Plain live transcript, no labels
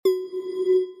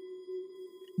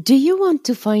Do you want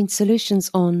to find solutions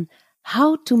on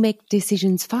how to make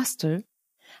decisions faster,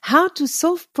 how to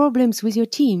solve problems with your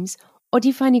teams, or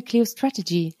define a clear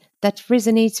strategy that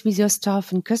resonates with your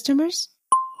staff and customers?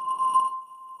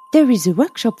 There is a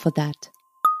workshop for that.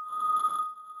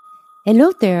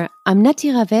 Hello there, I'm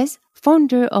Nati Ravez,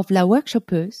 founder of La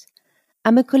Workshopeuse.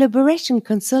 I'm a collaboration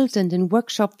consultant and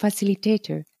workshop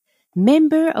facilitator,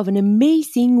 member of an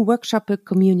amazing workshopper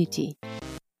community.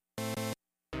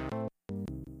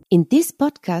 In this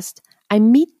podcast, I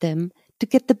meet them to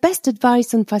get the best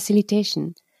advice on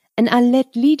facilitation, and I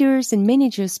let leaders and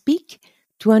managers speak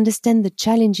to understand the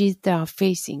challenges they are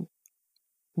facing.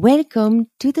 Welcome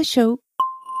to the show.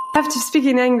 I have to speak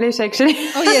in English, actually.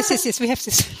 Oh, yes, we have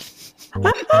to.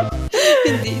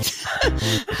 Indeed.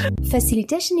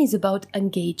 Facilitation is about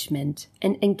engagement,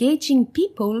 and engaging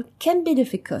people can be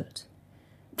difficult.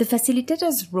 The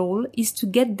facilitator's role is to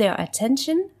get their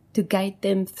attention, to guide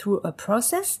them through a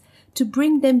process, to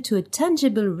bring them to a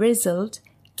tangible result,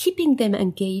 keeping them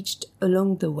engaged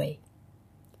along the way.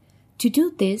 To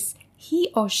do this, he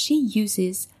or she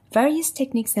uses various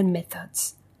techniques and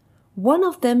methods. One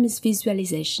of them is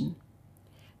visualization.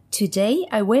 Today,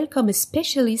 I welcome a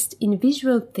specialist in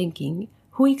visual thinking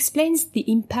who explains the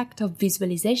impact of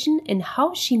visualization and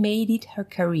how she made it her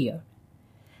career.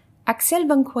 Axelle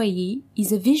Vanquaillie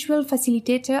is a visual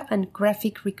facilitator and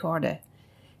graphic recorder.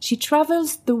 She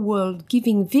travels the world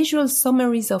giving visual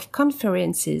summaries of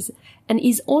conferences and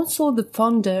is also the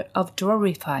founder of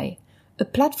Drawify, a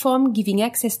platform giving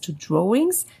access to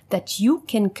drawings that you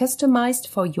can customize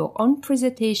for your own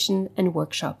presentation and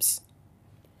workshops.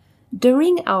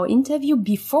 During our interview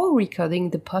before recording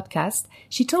the podcast,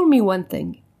 she told me one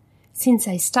thing. Since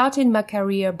I started my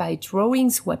career by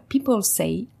drawing what people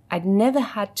say, I'd never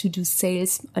had to do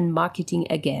sales and marketing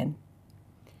again.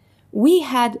 We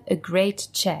had a great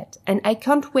chat, and I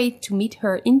can't wait to meet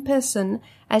her in person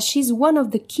as she's one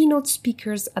of the keynote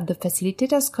speakers at the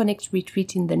Facilitators Connect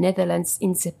retreat in the Netherlands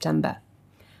in September.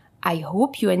 I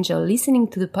hope you enjoy listening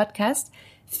to the podcast.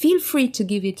 Feel free to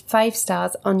give it 5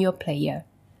 stars on your player.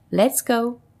 Let's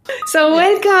go! So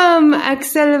welcome,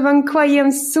 Axelle Vanquaillie.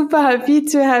 I'm super happy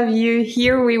to have you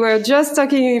here. We were just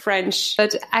talking in French,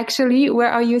 but actually, where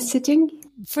are you sitting?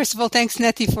 First of all, thanks,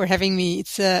 Natty, for having me.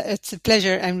 It's a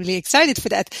pleasure. I'm really excited for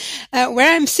that.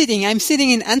 Where I'm sitting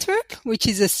in Antwerp, which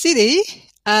is a city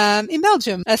in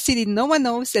Belgium, a city no one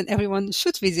knows and everyone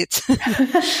should visit.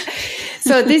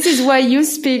 So this is why you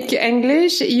speak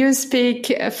English, you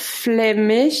speak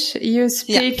Flemish, you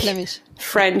speak Flemish.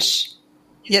 French.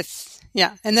 Yes.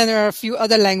 Yeah. And then there are a few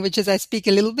other languages I speak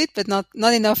a little bit, but not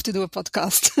enough to do a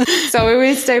podcast. So we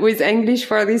will stay with English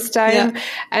for this time. Yeah.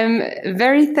 I'm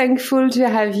very thankful to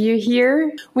have you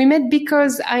here. We met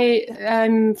because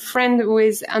I'm friend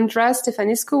with Andra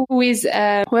Stefanescu, who is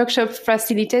a workshop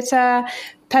facilitator,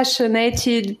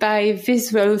 passionate by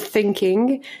visual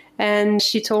thinking. And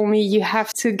she told me you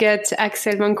have to get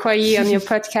Axelle Vanquaillie on your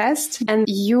podcast. And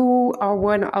you are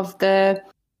one of the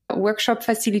workshop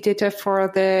facilitator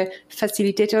for the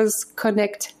Facilitators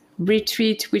Connect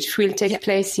retreat, which will take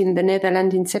place in the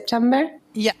Netherlands in September.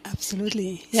 Yeah,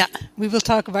 absolutely. Yeah, we will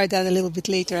talk about that a little bit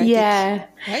later. I think.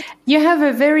 Right? You have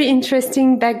a very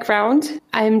interesting background.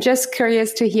 I'm just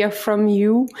curious to hear from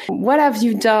you. What have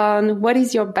you done? What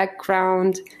is your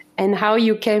background? And how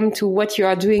you came to what you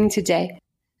are doing today?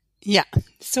 Yeah,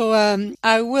 so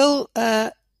I will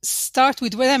start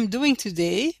with what I'm doing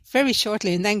today very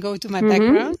shortly and then go to my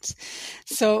background.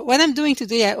 So what I'm doing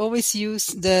today, I always use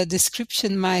the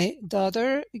description my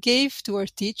daughter gave to her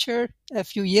teacher a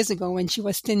few years ago when she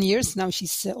was 10 years. Now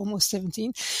she's almost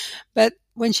 17. But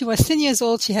when she was 10 years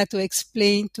old, she had to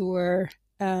explain to her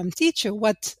teacher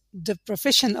what the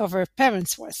profession of her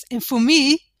parents was. And for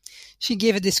me, she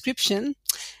gave a description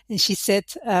and she said,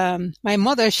 my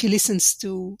mother, she listens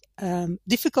to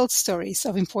difficult stories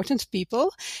of important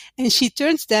people and she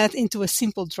turns that into a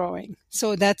simple drawing.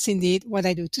 So that's indeed what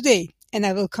I do today. And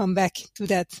I will come back to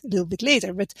that a little bit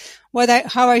later. But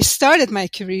how I started my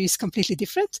career is completely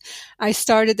different. I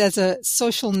started as a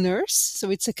social nurse.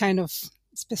 So it's a kind of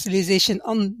specialization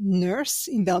on nurse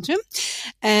in Belgium.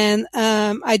 And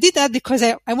I did that because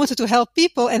I wanted to help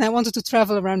people and I wanted to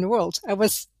travel around the world.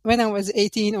 When I was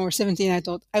 18 or 17, I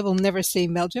thought I will never stay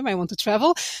in Belgium. I want to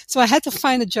travel. So I had to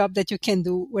find a job that you can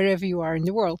do wherever you are in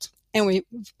the world. And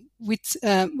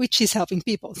which is helping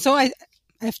people. So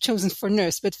I've chosen for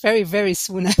nurse, but very, very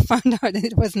soon I found out that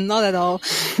it was not at all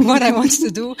what I wanted to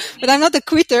do. But I'm not a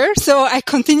quitter, so I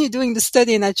continued doing the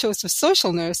study and I chose the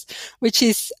social nurse, which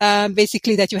is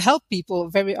basically that you help people,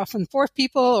 very often poor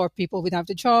people or people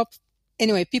without a job.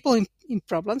 Anyway, people in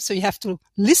problems. So you have to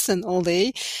listen all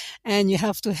day and you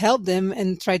have to help them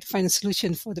and try to find a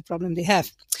solution for the problem they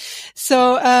have.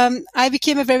 So, I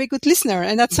became a very good listener,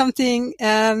 and that's something,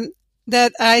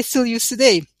 that I still use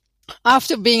today.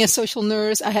 After being a social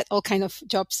nurse, I had all kinds of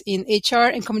jobs in HR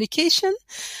and communication.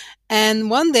 And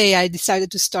one day I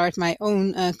decided to start my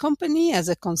own company as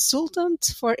a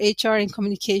consultant for HR and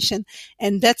communication.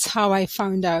 And that's how I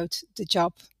found out the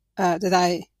job that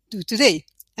I do today.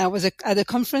 I was at a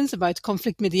conference about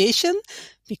conflict mediation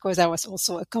because I was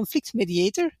also a conflict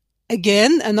mediator.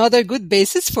 Again, another good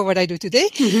basis for what I do today.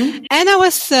 Mm-hmm. And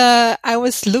I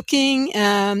was looking,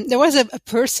 there was a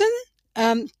person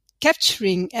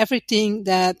capturing everything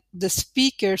that the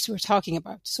speakers were talking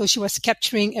about. So she was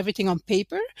capturing everything on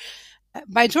paper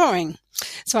by drawing.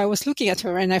 So I was looking at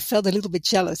her and I felt a little bit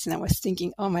jealous, and I was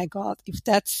thinking, oh my God, if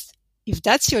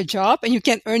that's your job and you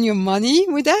can earn your money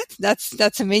with that,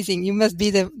 that's amazing. You must be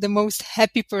the most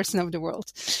happy person of the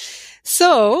world.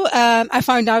 So, I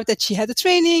found out that she had a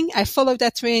training. I followed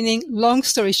that training. Long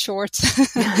story short,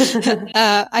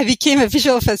 I became a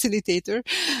visual facilitator.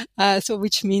 So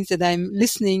which means that I'm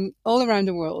listening all around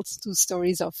the world to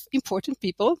stories of important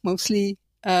people, mostly,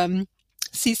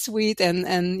 C-suite and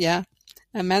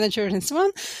managers and so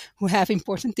on, who have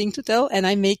important things to tell. And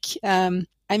I make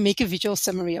a visual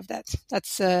summary of that.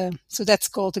 That's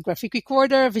called a graphic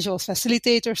recorder, visual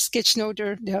facilitator,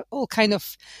 sketchnoter. There are all kind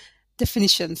of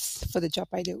definitions for the job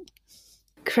I do.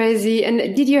 Crazy.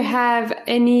 And did you have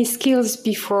any skills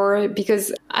before?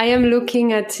 Because I am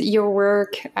looking at your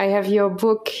work. I have your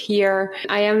book here.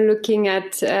 I am looking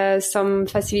at some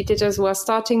facilitators who are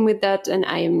starting with that. And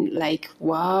I am like,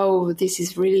 wow, this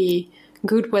is really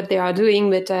good what they are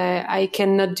doing, but I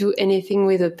cannot do anything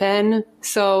with a pen.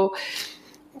 So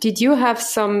did you have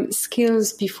some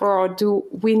skills before, or do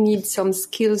we need some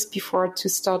skills before to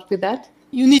start with that?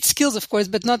 You need skills, of course,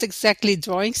 but not exactly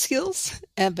drawing skills,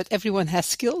 but everyone has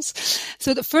skills.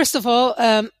 So first of all,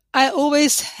 I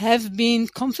always have been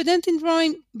confident in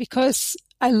drawing because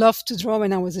I loved to draw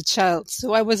when I was a child.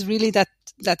 So I was really that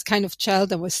kind of child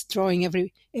that was drawing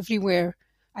everywhere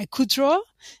I could draw,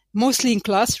 mostly in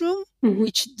classroom, mm-hmm.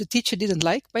 which the teacher didn't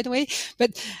like, by the way.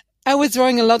 But I was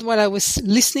drawing a lot while I was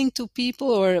listening to people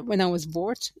or when I was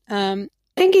bored. I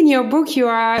think in your book you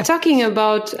are talking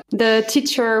about the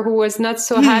teacher who was not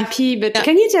so happy, but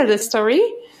can you tell the story?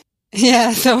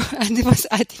 Yeah, so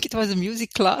I think it was a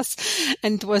music class,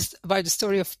 and it was about the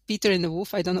story of Peter and the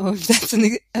Wolf. I don't know if that's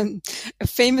a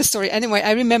famous story. Anyway,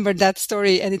 I remember that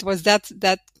story, and it was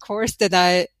that course that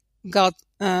I got,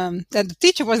 that the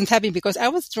teacher wasn't happy because I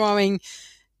was drawing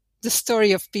the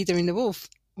story of Peter and the Wolf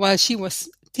while she was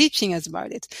teaching us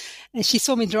about it. And she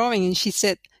saw me drawing and she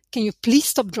said, can you please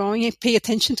stop drawing and pay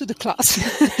attention to the class?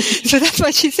 So that's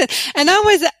what she said. And I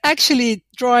was actually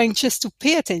drawing just to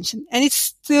pay attention. And it's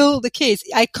still the case.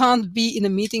 I can't be in a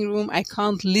meeting room. I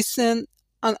can't listen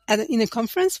in a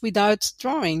conference without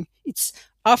drawing. It's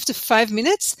after 5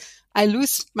 minutes, I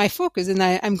lose my focus and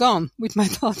I'm gone with my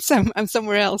thoughts. I'm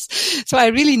somewhere else. So I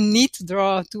really need to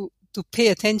draw to pay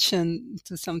attention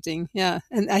to something. Yeah.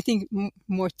 And I think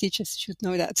more teachers should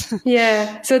know that.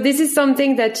 Yeah. So this is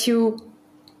something that you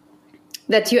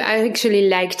actually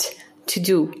liked to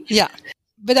do. Yeah.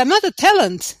 But I'm not a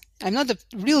talent. I'm not a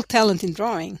real talent in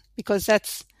drawing because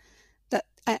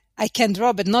I can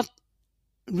draw, but not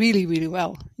really, really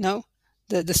well. No,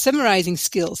 the summarizing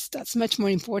skills, that's much more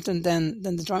important than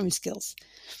the drawing skills.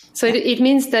 So it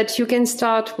means that you can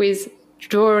start with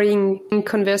drawing in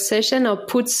conversation or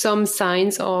put some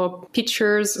signs or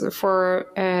pictures for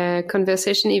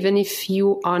conversation, even if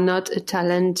you are not a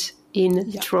talent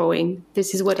in drawing.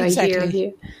 This is what exactly. I hear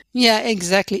here. Yeah,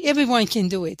 exactly. Everyone can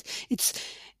do it. It's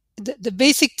the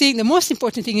basic thing. The most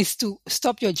important thing is to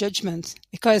stop your judgment,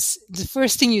 because the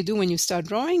first thing you do when you start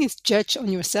drawing is judge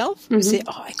on yourself. Mm-hmm. You say,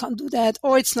 oh, I can't do that,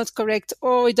 or it's not correct,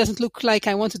 or it doesn't look like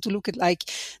I wanted to look at like.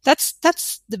 That's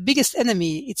the biggest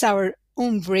enemy. It's our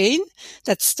own brain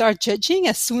that start judging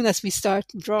as soon as we start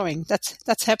drawing.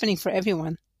 That's happening for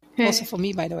everyone. Also for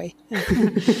me, by the way.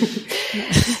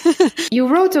 You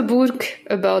wrote a book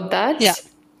about that. Yeah.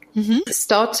 Mm-hmm.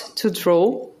 Start to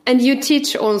draw. And you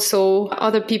teach also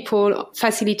other people,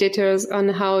 facilitators, on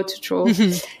how to draw.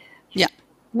 Mm-hmm. Yeah.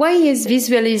 Why is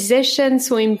visualization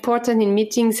so important in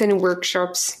meetings and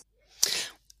workshops?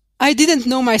 I didn't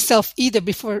know myself either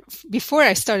before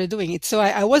I started doing it. So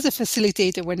I was a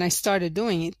facilitator when I started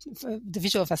doing it, the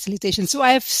visual facilitation. So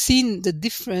I have seen the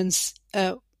difference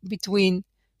between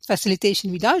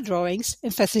facilitation without drawings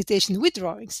and facilitation with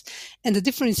drawings. And the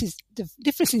difference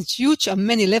is huge on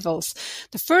many levels.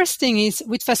 The first thing is,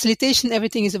 with facilitation,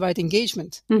 everything is about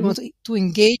engagement. Mm-hmm. You want to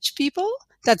engage people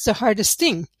that's the hardest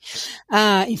thing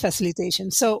in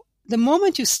facilitation. So the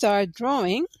moment you start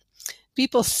drawing,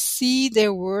 people see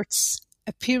their words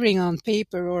appearing on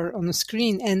paper or on a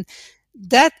screen, and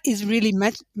that is really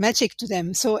magic to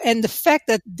them. So, and the fact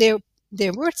that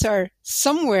their words are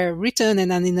somewhere written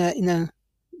and in a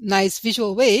nice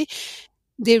visual way,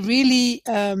 they really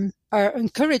are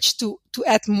encouraged to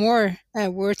add more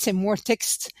words and more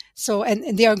text. So,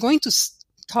 and they are going to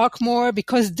talk more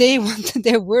because they want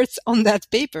their words on that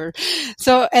paper.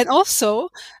 So, and also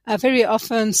very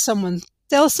often someone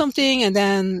tells something and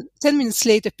then 10 minutes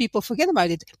later people forget about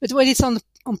it. But when it's on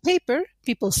paper,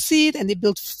 people see it and they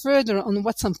build further on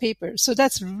what's on paper. So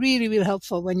that's really, really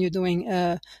helpful when you're doing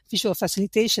visual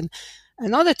facilitation.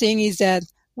 Another thing is that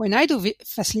when I do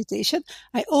facilitation,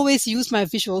 I always use my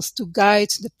visuals to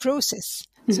guide the process.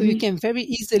 Mm-hmm. So you can very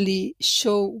easily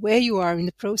show where you are in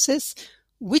the process,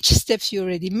 which steps you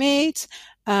already made,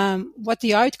 what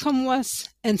the outcome was,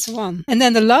 and so on. And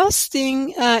then the last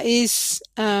thing is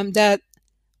that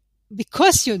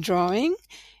because you're drawing,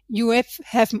 you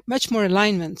have much more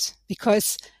alignment,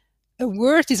 because a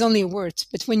word is only a word.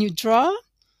 But when you draw,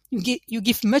 you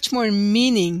give much more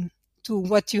meaning to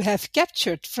what you have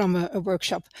captured from a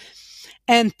workshop.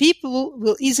 And people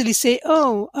will easily say,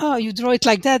 oh, you draw it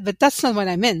like that, but that's not what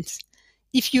I meant.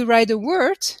 If you write a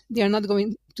word, they are not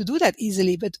going to do that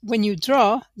easily. But when you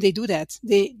draw, they do that.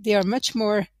 They are much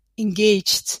more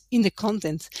engaged in the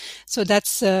content. So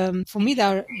that's, for me,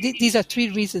 these are 3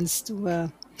 reasons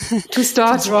to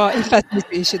start to draw in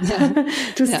facilitation.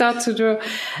 Yeah. Start to draw.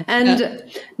 And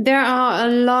there are a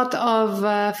lot of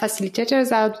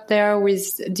facilitators out there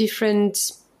with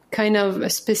different kind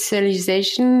of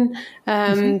specialization.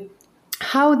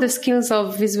 How the skills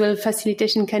of visual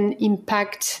facilitation can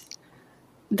impact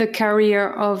the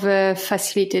career of a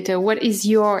facilitator. What is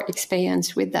your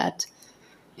experience with that?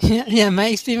 Yeah, my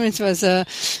experience was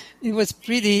it was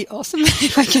pretty awesome,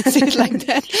 if I can say it like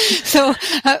that. So,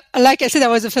 like I said, I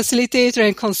was a facilitator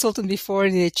and consultant before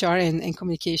in HR and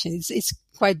communication. It's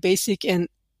quite basic, and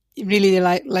really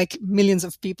like millions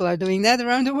of people are doing that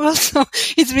around the world. So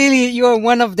it's really, you're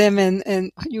one of them,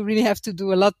 and you really have to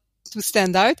do a lot to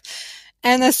stand out.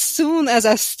 And as soon as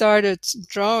I started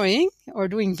drawing or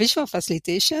doing visual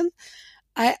facilitation,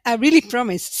 I really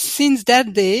promised, since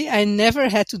that day, I never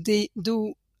had to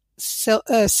do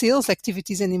sales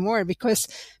activities anymore, because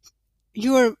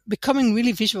you are becoming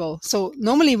really visual. So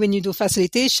normally when you do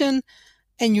facilitation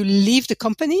and you leave the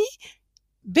company,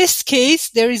 best case,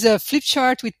 there is a flip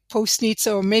chart with post-its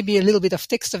or maybe a little bit of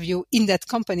text of you in that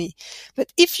company.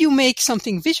 But if you make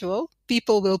something visual,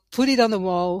 people will put it on the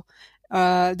wall.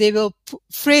 They will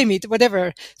frame it,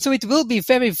 whatever. So it will be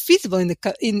very visible in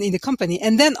the company.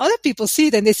 And then other people see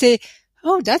it and they say,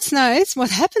 oh, that's nice.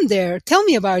 What happened there? Tell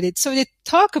me about it. So they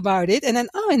talk about it, and then,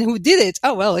 and who did it?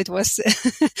 Oh, well, it was,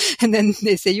 and then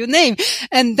they say your name,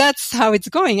 and that's how it's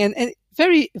going. And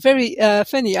very, very,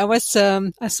 funny. I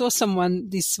saw someone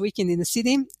this weekend in the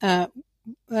city,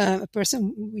 a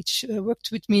person which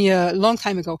worked with me a long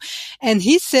time ago. And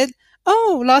he said,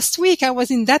 oh, last week I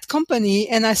was in that company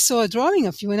and I saw a drawing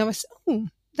of you, and I was, oh,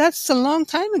 that's a long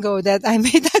time ago that I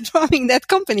made that drawing in that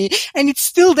company, and it's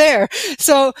still there.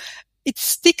 So it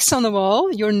sticks on the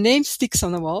wall. Your name sticks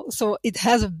on the wall. So it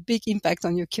has a big impact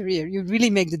on your career. You really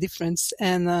make the difference.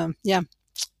 And,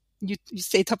 you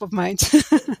stay top of mind.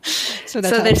 So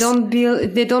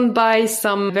they don't buy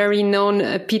some very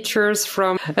known pictures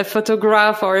from a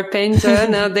photograph or a painter.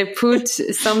 Now they put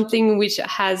something which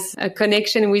has a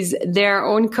connection with their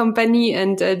own company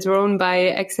and drawn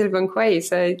by Axelle Vanquaillie.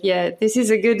 So yeah, this is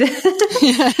a good.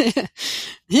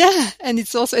 Yeah. And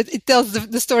it's also, it tells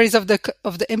the stories of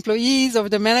the employees, of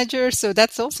the managers. So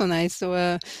that's also nice.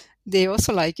 So, they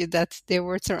also like it that their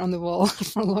words are on the wall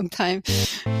for a long time.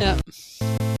 Yeah.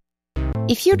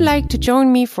 If you'd like to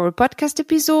join me for a podcast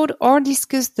episode or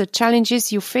discuss the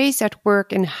challenges you face at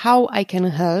work and how I can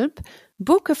help,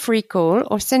 book a free call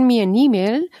or send me an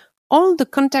email. All the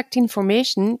contact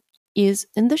information is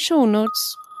in the show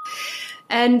notes.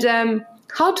 And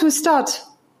how to start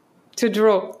to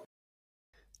draw?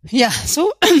 Yeah,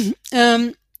 so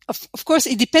of course,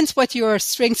 it depends what your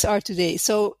strengths are today.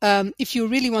 So if you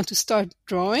really want to start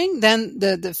drawing, then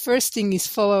the first thing is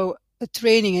follow a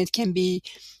training. It can be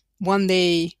 1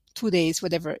 day, 2 days,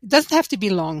 whatever. It doesn't have to be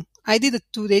long. I did a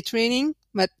 2-day training,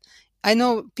 but I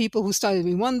know people who started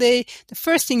with 1 day. The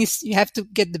first thing is you have to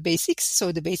get the basics.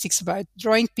 So the basics about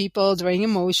drawing people, drawing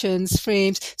emotions,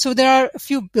 frames. So there are a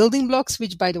few building blocks,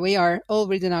 which, by the way, are all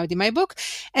written out in my book.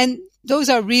 And those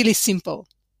are really simple.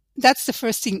 That's the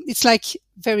first thing. It's like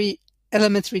very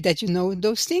elementary that you know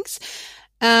those things.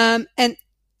 And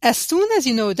as soon as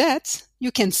you know that,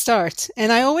 you can start.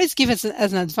 And I always give as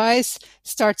an advice,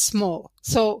 start small.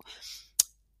 So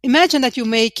imagine that you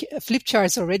make flip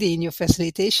charts already in your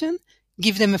facilitation,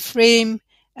 give them a frame,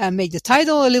 make the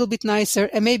title a little bit nicer,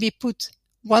 and maybe put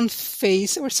one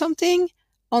face or something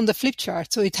on the flip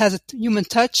chart, so it has a human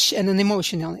touch and an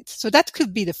emotion on it. So that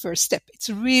could be the first step. It's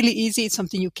really easy. It's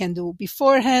something you can do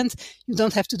beforehand. You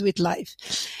don't have to do it live.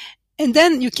 And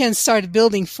then you can start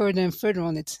building further and further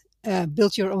on it.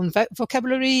 Build your own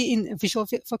vocabulary, in visual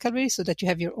vocabulary, so that you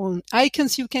have your own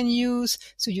icons you can use,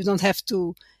 so you don't have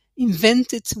to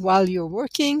invent it while you're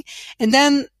working. And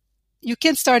then you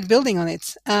can start building on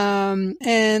it.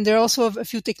 And there are also a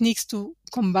few techniques to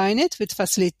combine it with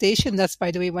facilitation. That's,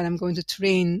 by the way, what I'm going to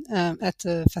train at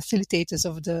the facilitators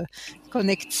of the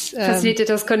Connect.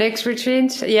 Facilitators Connect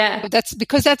retreat. Yeah. That's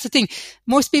because that's the thing.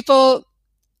 Most people,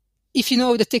 if you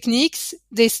know the techniques,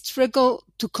 they struggle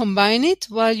to combine it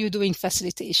while you're doing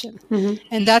facilitation. Mm-hmm.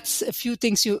 And that's a few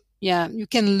things you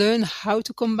can learn how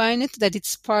to combine it, that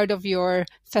it's part of your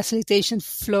facilitation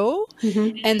flow,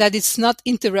 mm-hmm. and that it's not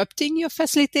interrupting your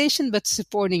facilitation, but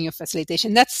supporting your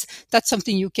facilitation. That's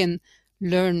something you can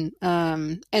learn,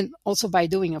 and also by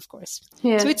doing, of course.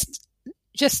 Yeah. So it's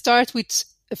just start with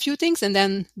a few things and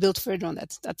then build further on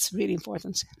that. That's really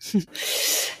important.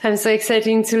 I'm so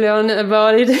excited to learn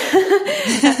about it.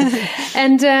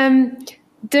 And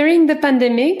during the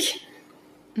pandemic,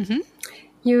 mm-hmm.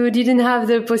 you didn't have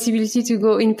the possibility to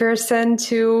go in person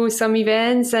to some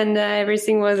events, and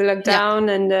everything was locked down.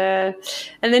 And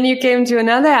then you came to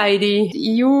another idea.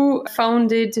 You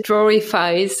founded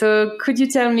Drawify. So could you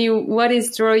tell me what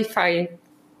is Drawify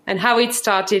and how it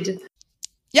started?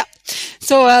 Yeah.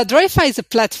 So Drawify is a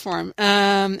platform,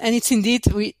 and it's indeed,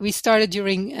 we started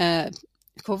during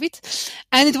COVID.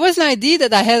 And it was an idea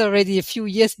that I had already a few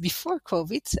years before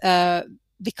COVID,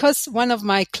 because one of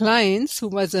my clients, who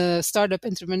was a startup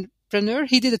entrepreneur,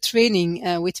 he did a training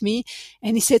with me,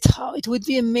 and he said, it would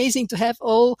be amazing to have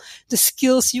all the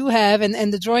skills you have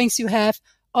and the drawings you have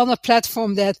on a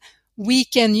platform that we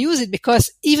can use it, because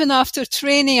even after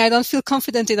training, I don't feel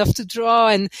confident enough to draw,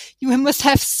 and you must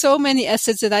have so many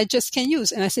assets that I just can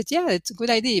use. And I said, yeah, it's a good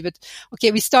idea. But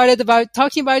okay, we started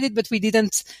talking about it, but we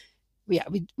didn't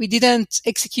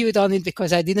execute on it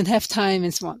because I didn't have time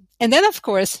and so on. And then, of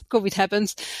course, COVID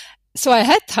happens. So I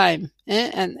had time.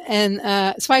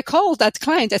 So I called that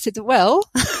client. I said, well,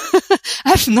 I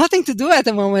have nothing to do at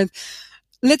the moment.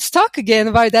 Let's talk again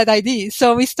about that idea.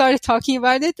 So we started talking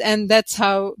about it, and that's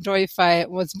how Drawify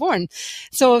was born.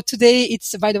 So today,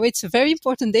 by the way, it's a very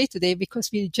important day today, because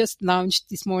we just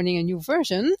launched this morning a new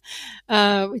version.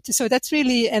 So that's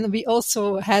really, and we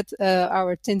also had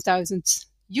our 10,000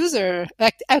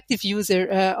 active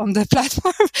user on the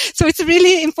platform. So it's a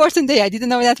really important day. I didn't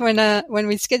know that when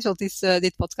we scheduled this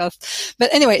podcast.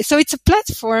 But anyway, so it's a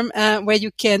platform where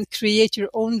you can create your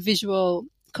own visual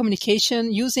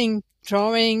communication using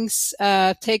drawings,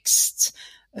 text,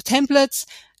 templates,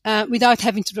 without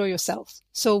having to draw yourself.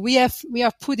 So we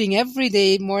are putting every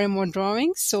day more and more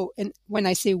drawings. So, and when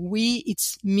I say we,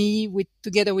 it's me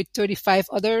together with 35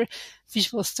 other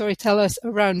visual storytellers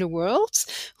around the world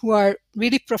who are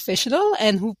really professional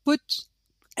and who put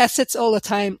assets all the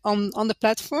time on the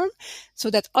platform, so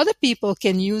that other people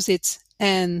can use it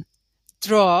and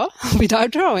draw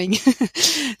without drawing.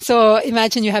 So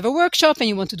imagine you have a workshop and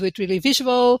you want to do it really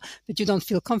visual, but you don't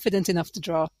feel confident enough to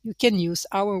draw. You can use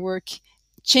our work,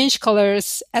 change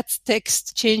colors, add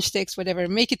text, change text, whatever,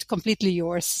 make it completely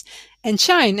yours and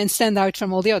shine and stand out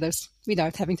from all the others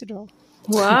without having to draw.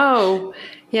 Wow.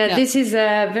 Yeah, this is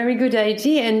a very good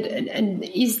idea. And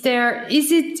is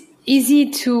it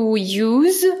easy to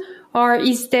use? Or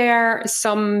is there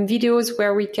some videos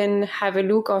where we can have a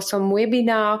look, or some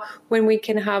webinar when we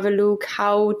can have a look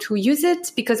how to use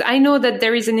it? Because I know that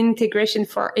there is an integration,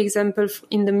 for example,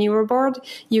 in the mirror board.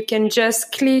 You can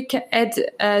just click add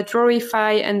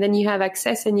Drawify, and then you have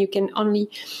access, and you can only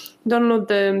download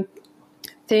the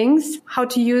things. How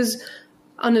to use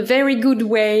on a very good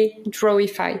way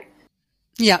Drawify.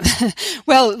 Yeah.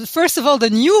 Well, first of all, the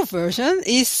new version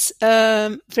is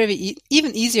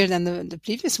even easier than the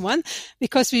previous one,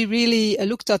 because we really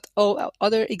looked at all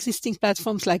other existing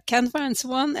platforms like Canva and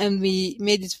so on, and we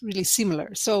made it really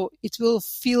similar. So it will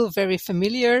feel very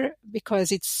familiar,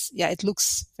 because it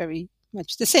looks very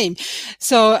much the same.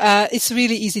 So it's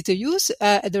really easy to use.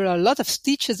 There are a lot of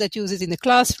teachers that use it in the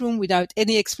classroom without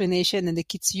any explanation, and the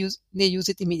kids use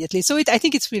it immediately. So I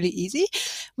think it's really easy.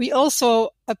 We also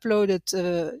uploaded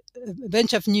a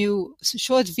bunch of new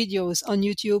short videos on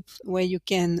YouTube where you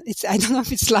can, I don't know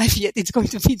if it's live yet. It's going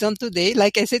to be done today.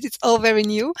 Like I said, it's all very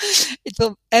new.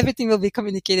 Everything will be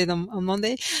communicated on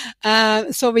Monday.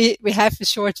 So we have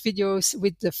short videos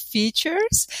with the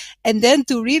features, and then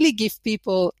to really give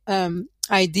people,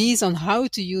 ideas on how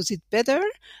to use it better,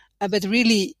 but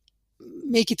really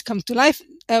make it come to life.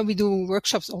 We do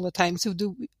workshops all the time. So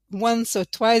do once or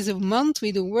twice a month,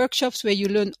 we do workshops where you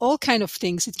learn all kind of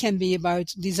things. It can be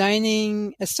about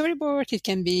designing a storyboard. It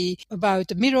can be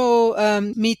about a Miro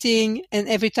meeting. And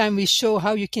every time we show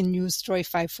how you can use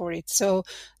Drawify for it. So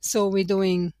we're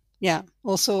doing,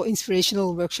 also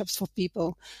inspirational workshops for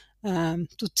people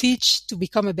to teach to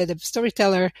become a better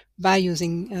storyteller by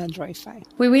using Drawify.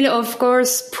 We will, of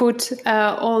course, put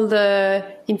all the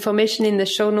information in the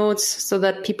show notes so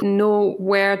that people know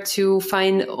where to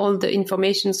find all the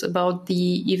information about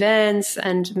the events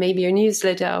and maybe a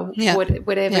newsletter,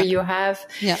 whatever you have.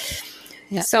 Yeah.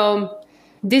 So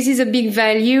this is a big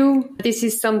value. This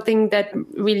is something that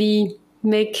really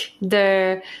make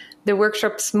the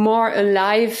workshops more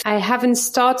alive. I haven't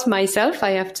started myself,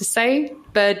 I have to say,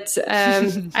 but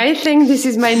I think this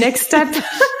is my next step.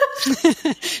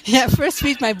 First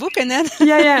read my book and then...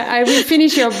 I will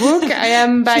finish your book. I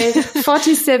am by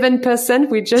 47%.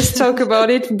 We just talked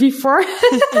about it before.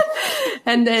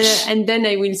 and then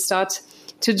I will start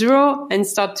to draw and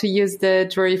start to use the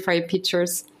Drawify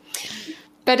pictures.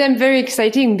 But I'm very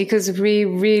excited because we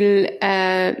will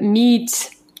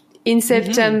meet in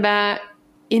September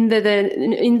in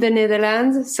the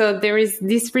Netherlands. So there is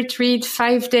this retreat,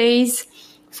 5 days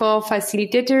for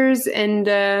facilitators and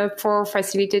for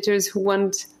facilitators who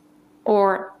want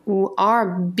or who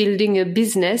are building a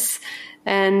business.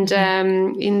 And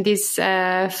in these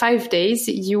 5 days,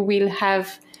 you will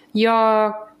have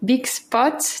your big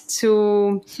spot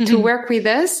to work with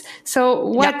us. So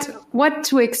what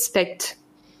to expect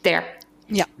there?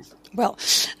 Yeah. Well,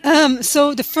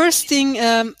 so the first thing,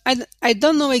 I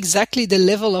don't know exactly the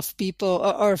level of people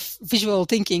or visual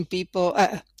thinking people,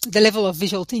 the level of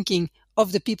visual thinking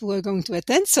of the people who are going to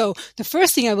attend. So the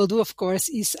first thing I will do, of course,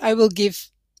 is I will give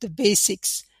the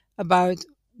basics about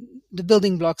the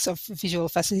building blocks of visual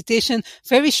facilitation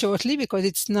very shortly, because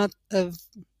it's not a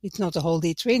whole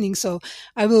day training. So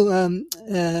I will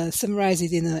summarize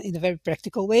it in a very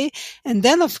practical way. And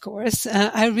then, of course,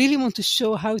 I really want to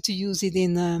show how to use it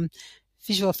in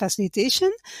visual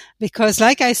facilitation, because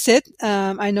like I said,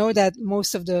 I know that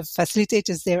most of the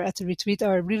facilitators there at the retreat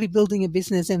are really building a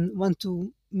business and want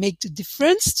to make the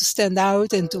difference, to stand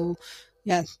out and to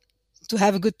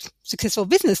have a good, successful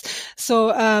business.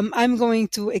 So I'm going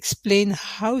to explain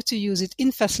how to use it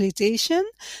in facilitation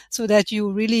so that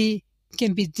you really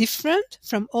can be different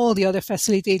from all the other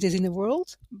facilitators in the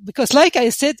world. Because like I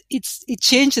said, it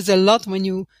changes a lot when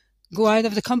you go out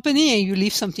of the company and you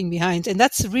leave something behind. And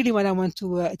that's really what I want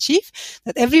to achieve,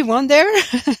 that everyone there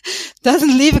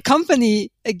doesn't leave a company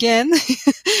again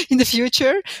in the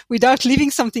future without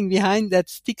leaving something behind that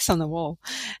sticks on the wall.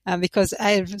 Because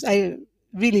I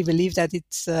really believe that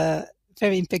it's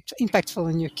very impactful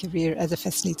in your career as a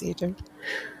facilitator.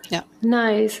 Yeah.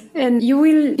 Nice. And you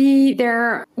will be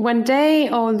there one day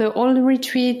or the whole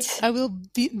retreat? I will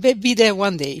be there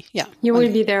one day. Yeah. You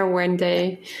will be there one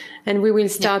day. And we will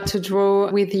start to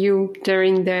draw with you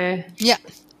during the... Yeah.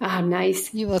 Ah,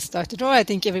 nice. You will start to draw. I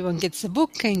think everyone gets a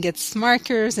book and gets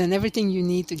markers and everything you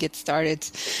need to get started.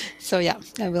 So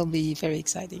that will be very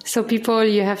exciting. So people,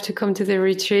 you have to come to the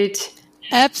retreat.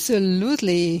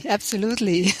 Absolutely.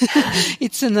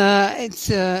 It's an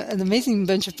amazing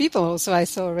bunch of people also I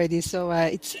saw already. So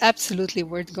it's absolutely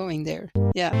worth going there.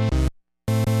 Yeah.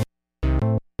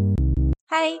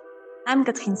 Hi, I'm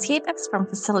Katrien Schepers from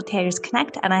Facilitators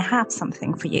Connect, and I have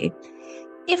something for you.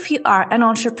 If you are an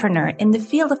entrepreneur in the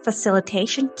field of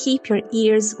facilitation, keep your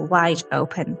ears wide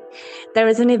open. There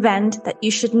is an event that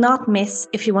you should not miss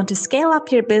if you want to scale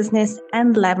up your business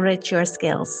and leverage your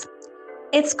skills.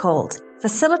 It's called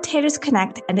Facilitators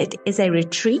Connect, and it is a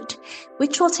retreat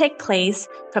which will take place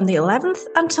from the 11th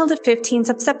until the 15th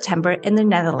of September in the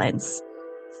Netherlands.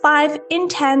 5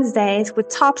 intense days with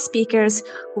top speakers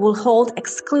who will hold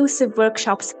exclusive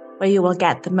workshops where you will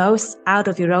get the most out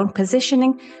of your own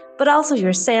positioning, but also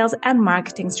your sales and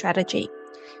marketing strategy.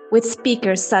 With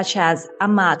speakers such as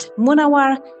Ahmad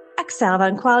Munawar, Axelle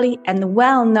Vanquaillie, and the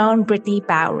well-known Brittany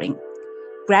Bowring.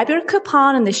 Grab your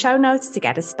coupon in the show notes to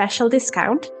get a special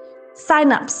discount.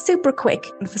 Sign up super quick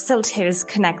on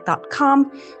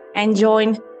facilitatorsconnect.com and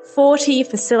join 40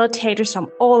 facilitators from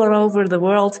all over the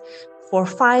world for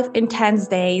 5 intense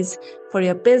days for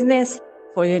your business,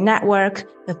 for your network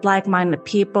with like-minded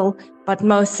people, but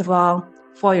most of all,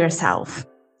 for yourself.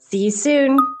 See you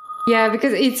soon. Yeah,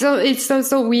 because it's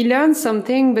also we learn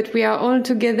something, but we are all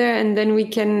together, and then we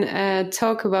can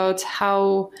talk about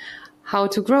how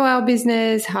to grow our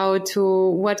business,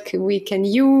 we can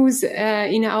use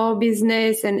in our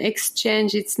business and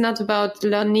exchange. It's not about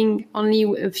learning only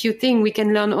a few things. We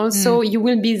can learn also. You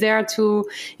will be there to,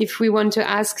 if we want to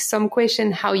ask some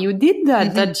question, how you did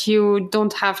that, that you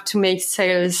don't have to make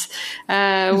sales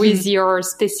with your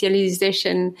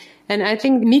specialization. And I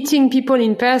think meeting people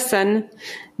in person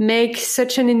make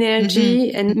such an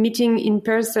energy, and meeting in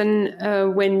person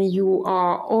when you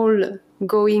are all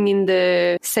going in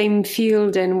the same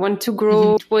field and want to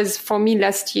grow. It was for me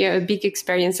last year a big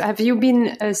experience. Have you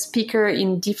been a speaker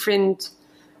in different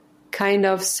kind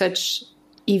of such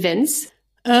events?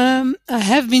 I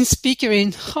have been speaker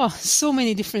in so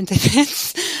many different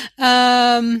events.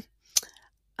 I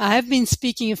have been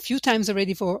speaking a few times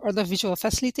already for other visual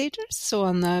facilitators, so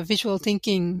on visual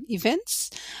thinking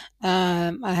events.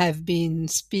 I have been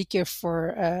speaker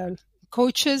for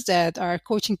coaches that are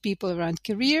coaching people around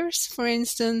careers, for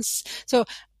instance. So,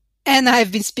 and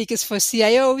I've been speakers for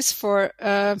CIOs, for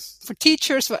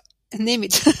teachers, for name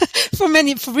it,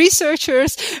 for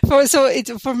researchers,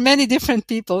 for many different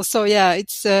people. So yeah,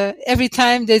 it's, every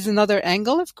time there's another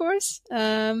angle, of course.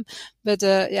 But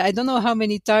I don't know how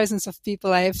many thousands of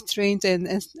people I have trained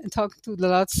and talked to the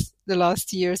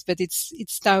last years, but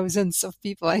it's thousands of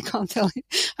people. I can't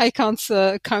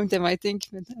count them, I think,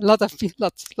 but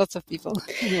lots of people.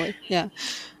 Anyway, yeah.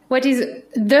 What is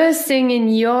the thing in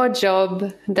your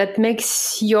job that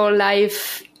makes your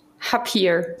life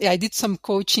happier? Yeah, I did some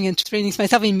coaching and trainings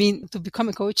myself to become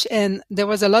a coach, and there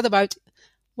was a lot about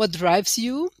what drives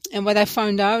you. And what I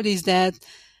found out is that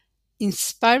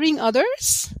inspiring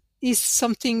others is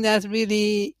something that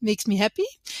really makes me happy.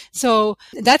 So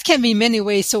that can be many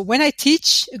ways. So when I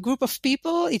teach a group of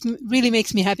people, it really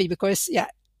makes me happy because,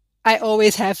 I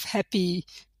always have happy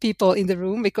people in the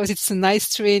room because it's a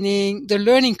nice training. The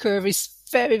learning curve is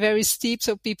very, very steep.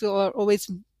 So people are always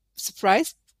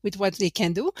surprised with what they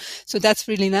can do. So that's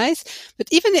really nice. But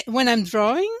even when I'm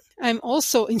drawing, I'm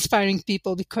also inspiring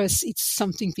people because it's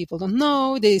something people don't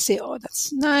know. They say, oh,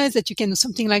 that's nice that you can do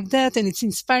something like that. And it's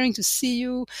inspiring to see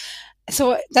you.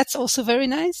 So that's also very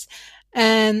nice.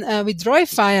 And with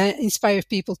Drawify, I inspire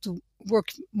people to work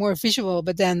more visual,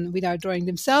 but then without drawing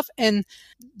themselves. And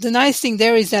the nice thing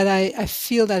there is that I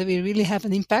feel that we really have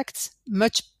an impact,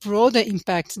 much broader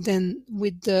impact than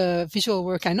with the visual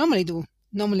work I normally do.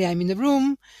 Normally I'm in the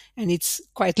room and it's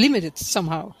quite limited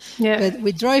somehow. Yeah. But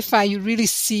with Drawify, you really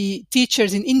see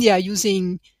teachers in India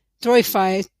using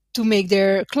Drawify to make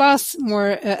their class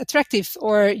more attractive,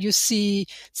 or you see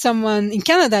someone in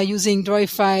Canada using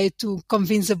Drawify to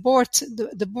convince the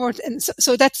board. And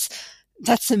so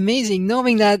that's amazing.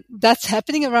 Knowing that that's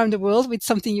happening around the world with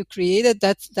something you created,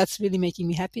 that's really making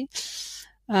me happy.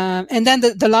 And then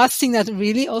the last thing that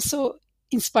really also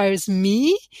inspires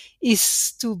me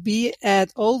is to be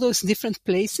at all those different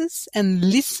places and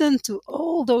listen to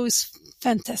all those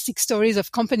fantastic stories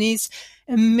of companies,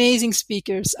 amazing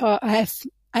speakers.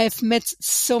 I have met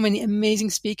so many amazing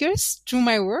speakers through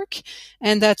my work,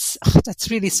 and that's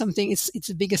really something. It's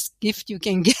the biggest gift you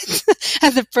can get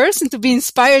as a person, to be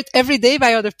inspired every day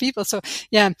by other people. So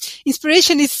yeah,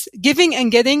 inspiration is giving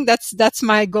and getting. That's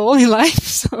my goal in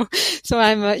life. So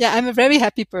I'm a very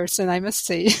happy person, I must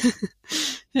say.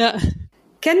 Yeah.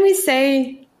 Can we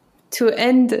say, to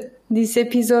end this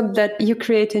episode, that you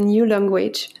create a new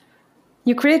language?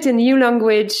 You create a new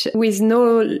language with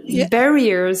no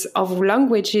barriers of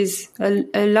languages,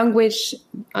 a language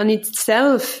on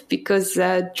itself, because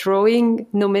drawing,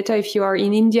 no matter if you are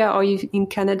in India or in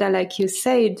Canada, like you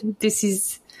said, this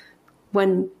is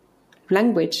one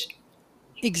language.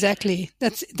 Exactly.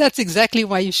 That's exactly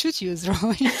why you should use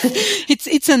drawing.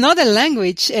 It's another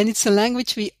language, and it's a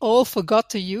language we all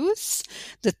forgot to use.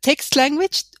 The text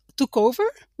language took over,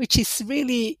 which is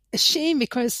really a shame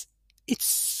because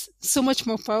it's so much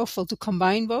more powerful to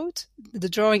combine both the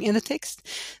drawing and the text.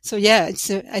 So yeah,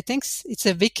 I think it's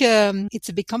a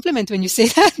big compliment when you say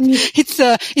that.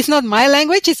 It's not my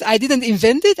language. I didn't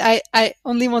invent it. I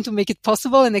only want to make it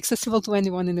possible and accessible to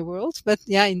anyone in the world. But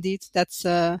yeah, indeed, that's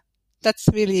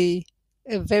really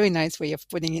a very nice way of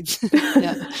putting it.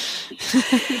 Yeah.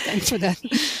 Thanks for that.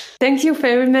 Thank you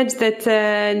very much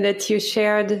that you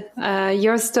shared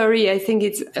your story. I think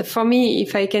it's, for me,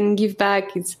 if I can give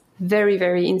back, it's very,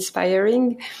 very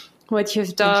inspiring. what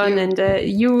you've done. And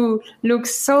you look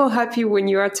so happy when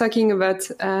you are talking about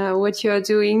what you are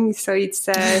doing. So it's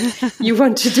you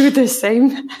want to do the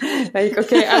same. Like,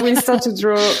 okay, I will start to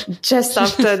draw just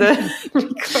after the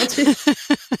recording.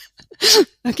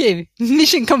 Okay,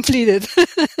 mission completed.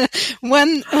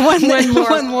 one more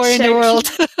in the world.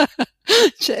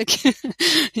 Check.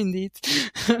 Indeed.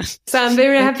 So I'm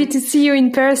very happy to see you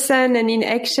in person and in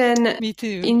action. Me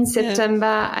too. In September.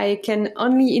 Yeah. I can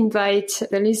only invite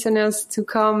the listeners to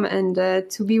come and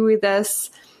to be with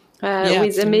us with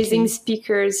absolutely. Amazing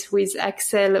speakers, with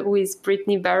Axelle, with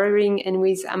Brittany Barrering, and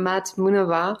with Amat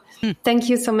Munawar. Thank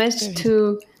you so much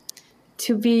to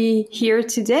be here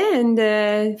today and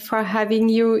for having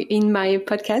you in my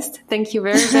podcast. Thank you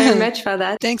very, very much for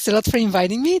that. Thanks a lot for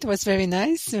inviting me. It was very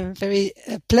nice, a very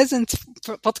pleasant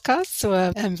podcast. So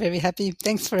I'm very happy.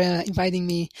 Thanks for inviting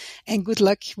me and good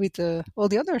luck with all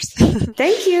the others.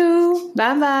 Thank you.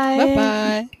 Bye-bye.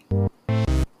 Bye-bye.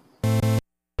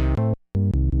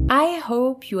 I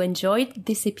hope you enjoyed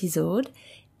this episode.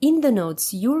 In the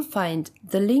notes, you'll find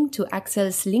the link to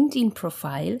Axelle's LinkedIn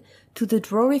profile, to the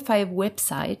Drawify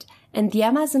website, and the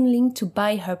Amazon link to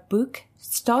buy her book,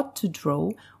 Start to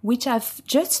Draw, which I've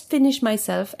just finished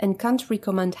myself and can't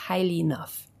recommend highly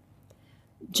enough.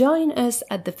 Join us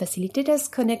at the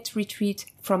Facilitators Connect retreat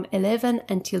from 11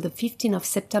 until the 15th of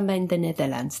September in the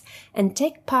Netherlands and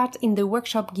take part in the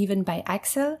workshop given by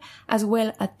Axelle, as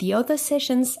well as the other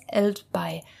sessions held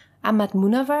by Amat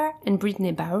Munawar and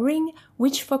Brittany Barrering,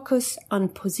 which focus on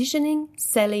positioning,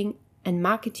 selling, and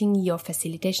marketing your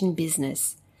facilitation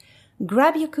business.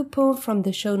 Grab your coupon from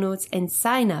the show notes and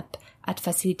sign up at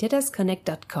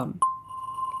facilitatorsconnect.com.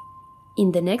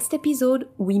 In the next episode,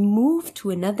 we move to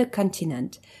another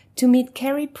continent to meet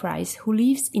Carrie Price, who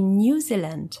lives in New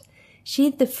Zealand. She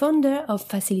is the founder of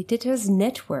Facilitators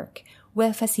Network,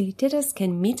 where facilitators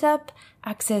can meet up,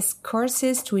 access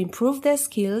courses to improve their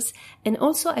skills, and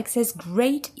also access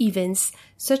great events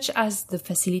such as the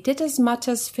Facilitators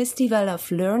Matters Festival of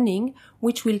Learning,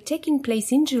 which will take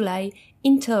place in July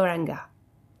in Tauranga.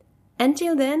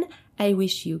 Until then, I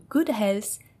wish you good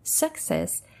health,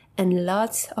 success, and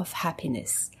lots of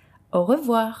happiness. Au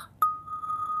revoir!